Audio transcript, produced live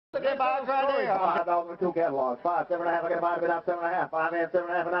Okay, Bob's right there. $5 for 2 catalogs. 5, 7.5. I got a buy to bid out 7.5. 5 and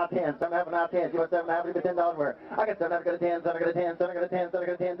 7.5 and out 10. 7.5 and out 10. You want 7.5? You bid $10 more. I got 7.5. Got a 10. 7. Got a 10. 7. Got a 10. 7.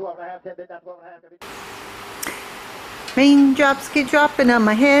 Got a 10. 12.5. 10. Bid down 12.5. Raindrops keep dropping on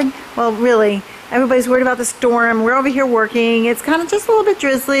my head. Well, really, everybody's worried about the storm. We're over here working. It's kind of just a little bit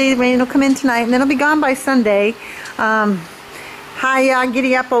drizzly. Rain will come in tonight, and then it'll be gone by Sunday. Hi,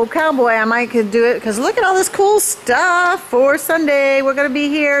 giddy up, old cowboy. I might could do it because look at all this cool stuff for Sunday. We're going to be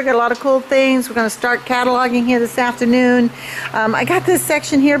here. Got a lot of cool things. We're going to start cataloging here this afternoon. I got this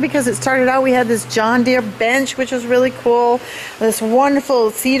section here because it started out. We had this John Deere bench, which was really cool. This wonderful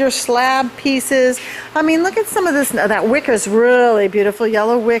cedar slab pieces. I mean, look at some of this. That wicker is really beautiful.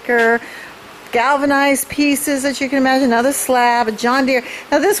 Yellow wicker. Galvanized pieces that you can imagine. Another slab, a John Deere.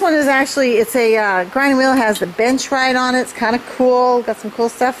 Now this one is actually, it's a grinding wheel, has the bench right on it. It's kind of cool. Got some cool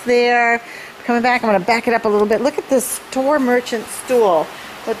stuff there. Coming back, I'm going to back it up a little bit. Look at this store merchant stool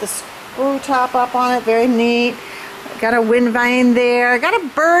with the screw top up on it. Very neat. Got a wind vane there. Got a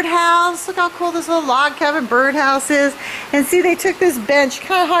birdhouse. Look how cool this little log cabin birdhouse is. And see, they took this bench,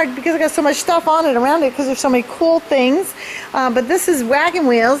 kind of hard because I got so much stuff on it around it because there's so many cool things. But this is wagon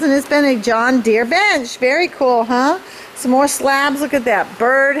wheels, and it's been a John Deere bench. Very cool, huh? Some more slabs. Look at that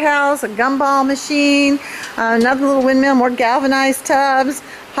birdhouse, a gumball machine, another little windmill, more galvanized tubs,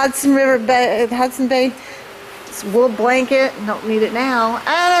 Hudson Bay. Wool blanket, don't need it now,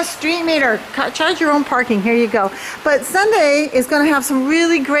 and a street meter. Charge your own parking. Here you go. But Sunday is going to have some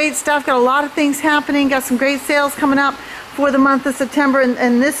really great stuff. Got a lot of things happening. Got some great sales coming up for the month of September,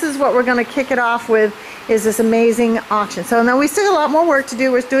 and this is what we're going to kick it off with, is this amazing auction. So now we still got a lot more work to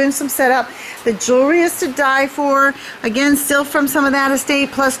do. We're doing some setup. The jewelry is to die for. Again, still from some of that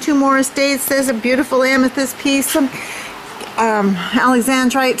estate, plus 2 more estates. There's a beautiful amethyst piece, some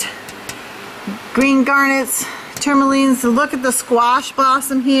alexandrite, green garnets, tourmalines. Look at the squash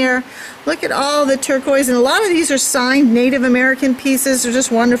blossom here. Look at all the turquoise, and a lot of these are signed Native American pieces. They're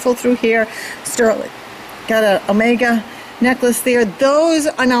just wonderful through here. Sterling. Got a omega necklace there. Those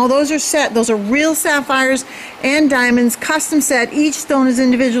are set. Those are real sapphires and diamonds, custom set. Each stone is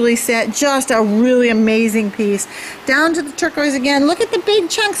individually set. Just a really amazing piece. Down to the turquoise again. Look at the big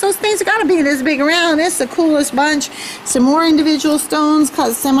chunks. Those things have got to be this big around. It's the coolest bunch. Some more individual stones,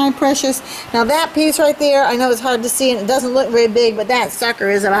 semi-precious. Now that piece right there, I know it's hard to see and it doesn't look very big, but that sucker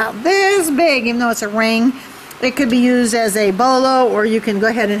is about this big, even though it's a ring. It could be used as a bolo, or you can go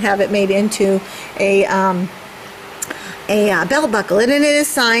ahead and have it made into a belt buckle, and it is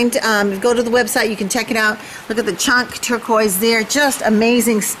signed. Go to the website, you can check it out. Look at the chunk turquoise there. Just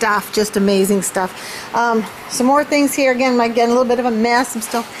amazing stuff. Just amazing stuff. Some more things here. Again, might get a little bit of a mess.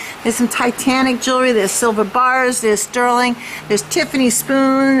 There's some Titanic jewelry. There's silver bars. There's sterling. There's Tiffany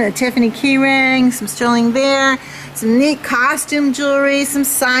spoon, a Tiffany key ring. Some sterling there. Some neat costume jewelry. Some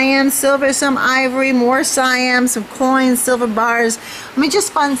Siam silver, some ivory, more Siam, some coins, silver bars. I mean,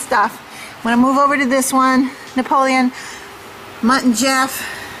 just fun stuff. I'm going to move over to this one. Napoleon, Mutt and Jeff,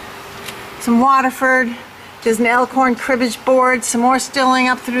 some Waterford. There's an Elkhorn cribbage board, some more sterling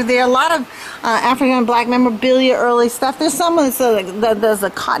up through there. A lot of African and black memorabilia, early stuff. There's some there's a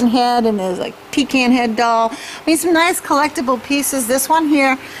cotton head, and there's like pecan head doll. I mean, some nice collectible pieces. This one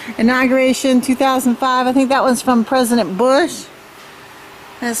here, inauguration 2005. I think that one's from President Bush.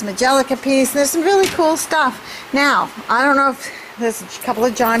 There's some Angelica piece. There's some really cool stuff. Now, I don't know if there's a couple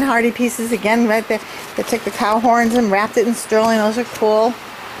of John Hardy pieces again right there. They took the cow horns and wrapped it in sterling. Those are cool.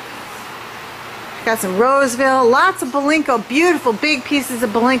 Got some Roseville, lots of Belinco, beautiful big pieces of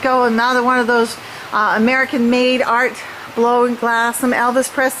Belinco. Another one of those American-made art blowing glass. Some Elvis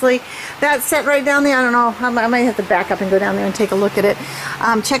Presley. That set right down there. I don't know. I might have to back up and go down there and take a look at it.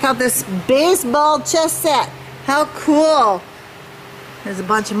 Check out this baseball chess set. How cool! There's a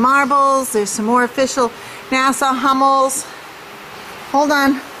bunch of marbles. There's some more official Nassau Hummels. Hold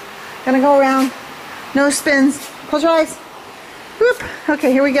on. Gonna go around. No spins. Close your eyes. Whoop.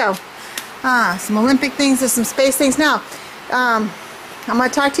 Okay, here we go. Some Olympic things. There's some space things. Now, I'm going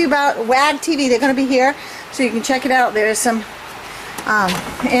to talk to you about WAG TV. They're going to be here, so you can check it out. There's some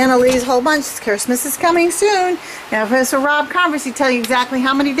Annalise, whole bunch. Christmas is coming soon. Now, Professor Rob Converse, he tell you exactly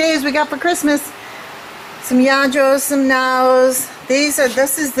how many days we got for Christmas. Some Yadros, some Nows.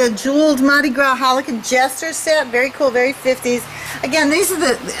 This is the jeweled Mardi Gras Harlequin Jester set. Very cool, very 50s. Again, these are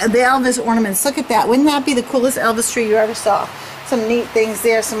the Elvis ornaments. Look at that. Wouldn't that be the coolest Elvis tree you ever saw? Some neat things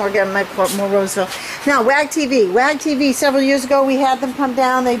there. Some more, more Roseville. Now, WAG TV. WAG TV, several years ago, we had them come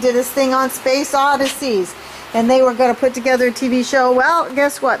down. They did this thing on Space Odysseys, and they were going to put together a TV show. Well,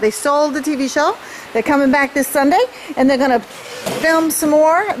 guess what? They sold the TV show. They're coming back this Sunday, and they're going to film some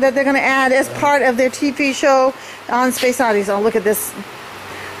more that they're going to add as part of their TV show on Space Odysseys. Oh, look at this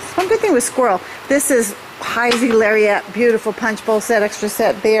good thing with squirrel. This is Heisey Lariat, beautiful punch bowl set, extra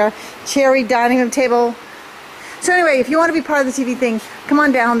set there. Cherry dining room table. So anyway, if you want to be part of the TV thing, come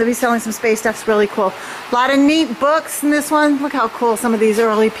on down. They'll be selling some space stuff. It's really cool. A lot of neat books in this one. Look how cool some of these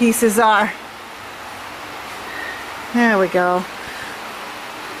early pieces are. There we go.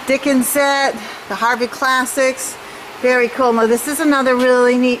 Dickens set, the Harvey Classics. Very cool. Now this is another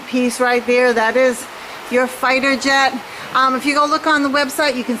really neat piece right there. That is your fighter jet. If you go look on the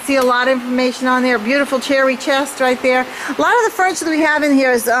website, you can see a lot of information on there. Beautiful cherry chest right there. A lot of the furniture that we have in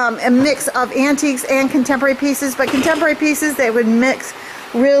here is a mix of antiques and contemporary pieces, but contemporary pieces, they would mix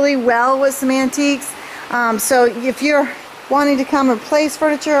really well with some antiques. So if you're wanting to come replace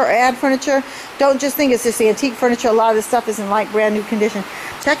furniture or add furniture, don't just think it's just antique furniture. A lot of this stuff is in like brand new condition.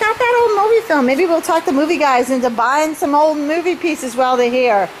 Check out that old movie film. Maybe we'll talk the movie guys into buying some old movie pieces while they're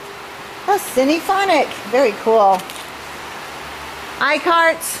here. A Cinephonic. Very cool.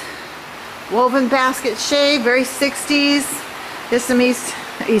 iCarts, woven basket shade, very 60s. There's some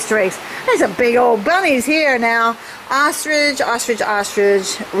Easter eggs. There's a big old bunnies here now. Ostrich,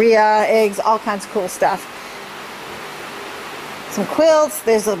 Rhea, eggs, all kinds of cool stuff. Some quilts.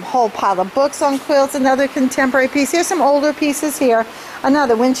 There's a whole pile of books on quilts. Another contemporary piece. Here's some older pieces here.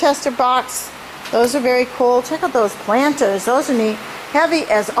 Another Winchester box. Those are very cool. Check out those planters. Those are neat. Heavy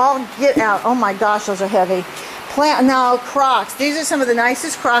as all get out. Oh my gosh, those are heavy. Now, Crocs. These are some of the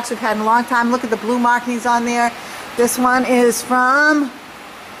nicest Crocs we've had in a long time. Look at the blue markings on there. This one is from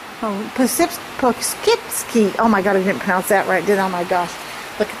Poughkeepsie. Oh my god, I didn't pronounce that right, did I? Oh my gosh.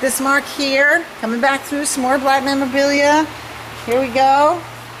 Look at this mark here. Coming back through some more black memorabilia. Here we go.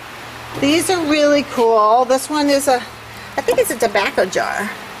 These are really cool. This one is I think it's a tobacco jar.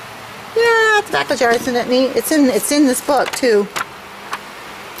 Yeah, tobacco jar. Isn't it neat? It's in this book too.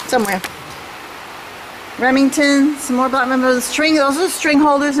 Somewhere. Remington, some more black memorabilia. String, those are string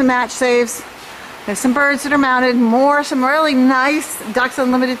holders and match saves. There's some birds that are mounted. Some really nice Ducks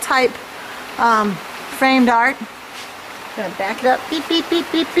Unlimited type framed art. Gonna back it up. Beep, beep, beep,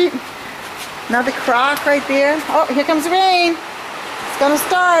 beep, beep. Another crock right there. Oh, here comes the rain. It's gonna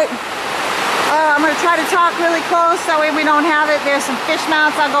start. I'm gonna try to talk really close, that way we don't have it. There's some fish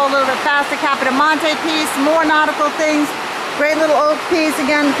mounts. I'll go a little bit faster. Capodimonte piece, more nautical things. Great little oak piece,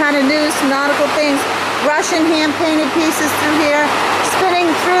 again, kind of new, some nautical things. Russian hand-painted pieces through here. Spinning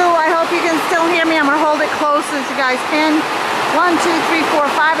through, I hope you can still hear me. I'm going to hold it close as you guys can. 1, 2, 3, 4,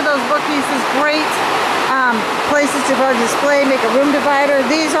 5 of those bookcases. Great places to go display, make a room divider.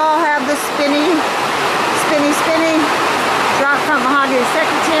 These all have the spinny. Drop front mahogany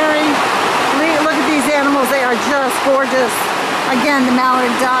secretary. Look at these animals. They are just gorgeous. Again, the mallard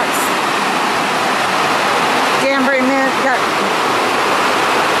ducks. Danbury mint. Got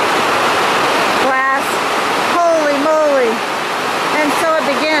glass. Holy moly. And so it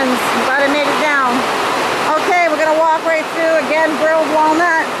begins. Glad I made it down. Okay, we're going to walk right through. Again, grilled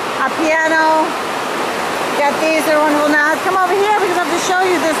walnut. A piano. Got these are wonderful. Now come over here because I have to show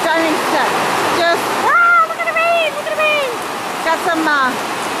you this dining set. Just, look at the rain. Look at the rain. Got some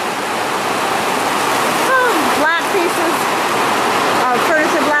black pieces of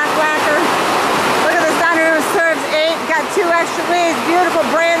furniture, black lacquer. Look at this dining room. Serves 8. Got 2 extra leads. Beautiful,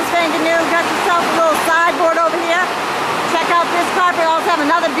 brand spanking new. Got yourself a little sideboard over here. Check out this carpet. Also have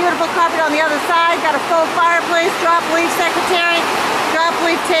another beautiful carpet on the other side. Got a faux fireplace, drop leaf secretary, drop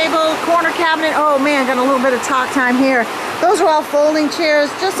leaf table, corner cabinet. Oh man, got a little bit of talk time here. Those are all folding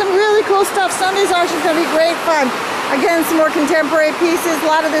chairs. Just some really cool stuff. Sunday's auction is going to be great fun. Again, some more contemporary pieces. A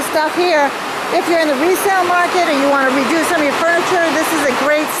lot of this stuff here. If you're in the resale market or you want to redo some of your furniture, this is a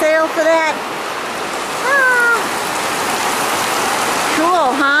great sale for that.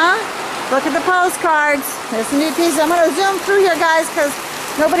 Cool, huh? Look at the postcards. There's some new pieces. I'm going to zoom through here, guys, because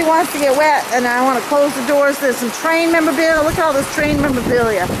nobody wants to get wet, and I want to close the doors. There's some train memorabilia. Look at all this train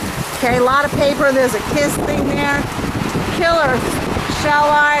memorabilia. Okay, a lot of paper. There's a kiss thing there. Killer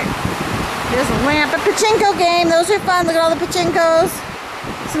shell art. There's a lamp. A pachinko game. Those are fun. Look at all the pachinkos.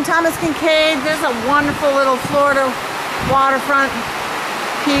 Some Thomas Kincaid. There's a wonderful little Florida waterfront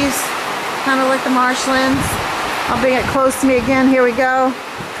piece, kind of like the marshlands. I'll bring it close to me again. Here we go.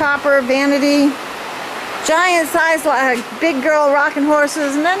 Copper, vanity, giant size, big girl rocking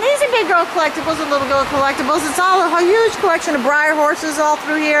horses, and then these are big girl collectibles and little girl collectibles. It's all a huge collection of Breyer horses all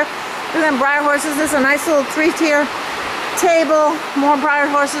through here. Look at them Breyer horses. This is a nice little 3-tier table. More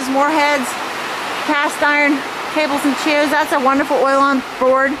Breyer horses, more heads, cast iron tables and chairs. That's a wonderful oil-on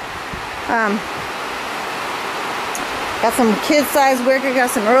board. Got some kid-size wicker.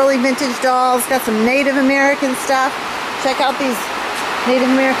 Got some early vintage dolls. Got some Native American stuff. Check out these Native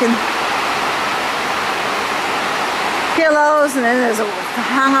American pillows, and then there's a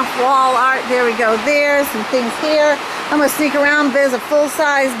hung-up wall art. There we go. There's some things here. I'm gonna sneak around. There's a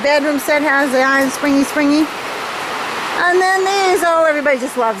full-size bedroom set, has the iron springy. And then these, oh, everybody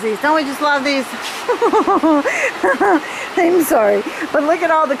just loves these. Don't we just love these? I'm sorry. But look at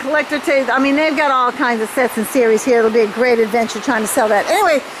all the collector taste. I mean, they've got all kinds of sets and series here. It'll be a great adventure trying to sell that.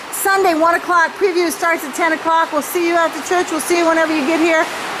 Anyway, Sunday, 1 o'clock. Preview starts at 10 o'clock. We'll see you at the church. We'll see you whenever you get here.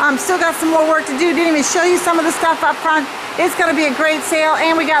 Still got some more work to do. Didn't even show you some of the stuff up front. It's going to be a great sale.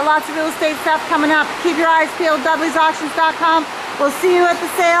 And we got lots of real estate stuff coming up. Keep your eyes peeled. Dudley'sAuctions.com. We'll see you at the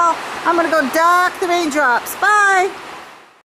sale. I'm going to go duck the raindrops. Bye.